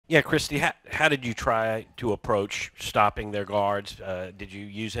Yeah, Kristy, how did you try to approach stopping their guards? Did you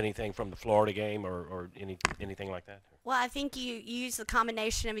use anything from the Florida game or anything like that? Well, I think you use a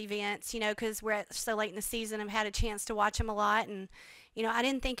combination of events, because we're so late in the season. I've had a chance to watch them a lot, and I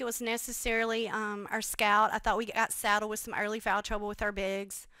didn't think it was necessarily our scout. I thought we got saddled with some early foul trouble with our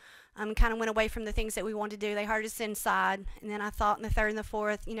bigs. Kind of went away from the things that we wanted to do. They hurt us inside, and then I thought in the third and the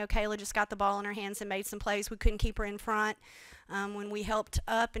fourth, Kayla just got the ball in her hands and made some plays. We couldn't keep her in front. When we helped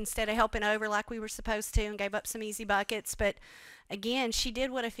up instead of helping over like we were supposed to, and gave up some easy buckets. But again, she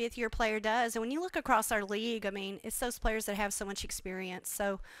did what a fifth-year player does. And when you look across our league, I mean, it's those players that have so much experience.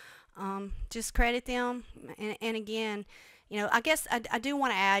 So just credit them. And again, I guess I do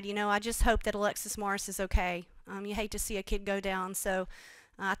want to add, I just hope that Alexis Morris is okay. You hate to see a kid go down. So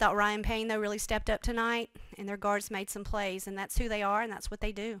I thought Ryan Payne, though, really stepped up tonight, and their guards made some plays. And that's who they are, and that's what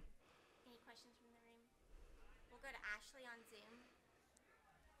they do. Any questions from the room? We'll go to Ashley on Zoom.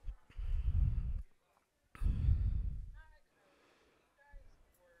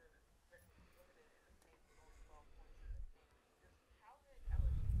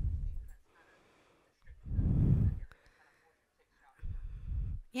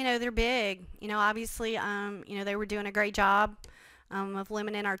 They're big. Obviously, they were doing a great job of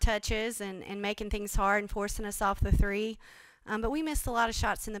limiting our touches and making things hard and forcing us off the three. But we missed a lot of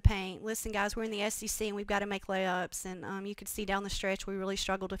shots in the paint. Listen, guys, we're in the SEC and we've got to make layups. And you could see down the stretch we really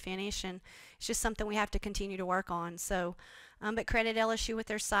struggled to finish. And it's just something we have to continue to work on. So, but credit LSU with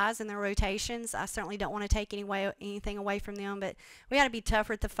their size and their rotations. I certainly don't want to take anything away from them. But we got to be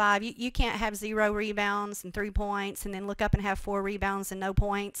tougher at the five. You can't have 0 rebounds and 3 points and then look up and have 4 rebounds and no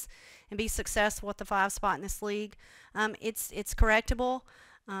points and be successful at the 5 spot in this league. It's correctable.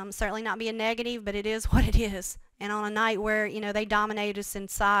 Certainly not being negative, but it is what it is. And on a night where, they dominated us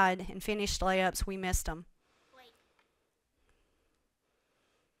inside and finished layups, we missed them. Blake.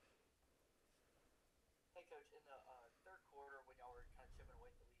 Hey, Coach, in the third quarter, when y'all were kind of chipping away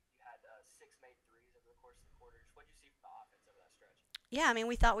at the lead, you had 6 made threes over the course of the quarters. What did you see from the offense over that stretch? Yeah, I mean,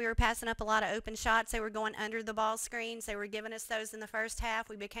 we thought we were passing up a lot of open shots. They were going under the ball screens. They were giving us those in the first half.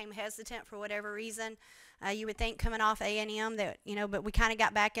 We became hesitant for whatever reason. You would think coming off A&M that, but we kind of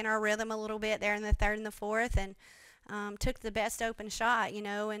got back in our rhythm a little bit there in the third and the fourth and took the best open shot,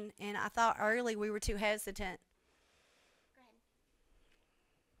 and I thought early we were too hesitant. Go ahead.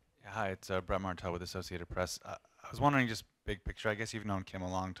 Yeah, hi, it's Brett Martell with Associated Press. I was wondering, just big picture, I guess you've known Kim a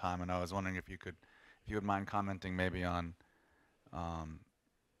long time, and I was wondering if you would mind commenting maybe on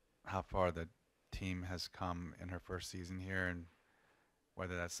how far the team has come in her first season here and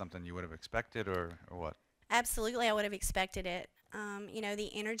whether that's something you would have expected or what. Absolutely, I would have expected it. The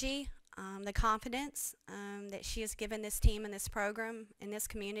energy, the confidence that she has given this team and this program and this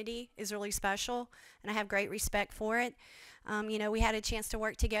community is really special, and I have great respect for it. We had a chance to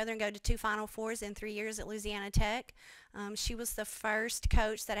work together and go to 2 Final Fours in 3 years at Louisiana Tech. She was the first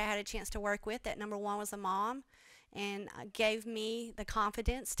coach that I had a chance to work with that, number one, was a mom, and gave me the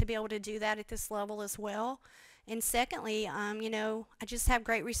confidence to be able to do that at this level as well. And secondly, I just have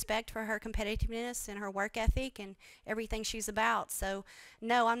great respect for her competitiveness and her work ethic and everything she's about. So,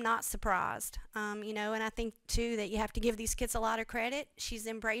 no, I'm not surprised. And I think, too, that you have to give these kids a lot of credit. She's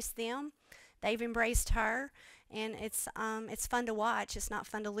embraced them. They've embraced her. And it's fun to watch. It's not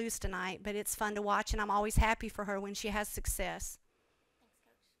fun to lose tonight, but it's fun to watch, and I'm always happy for her when she has success. Thanks,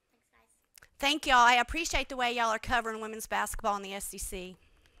 Coach. Thanks, guys. Thank y'all. I appreciate the way y'all are covering women's basketball in the SEC.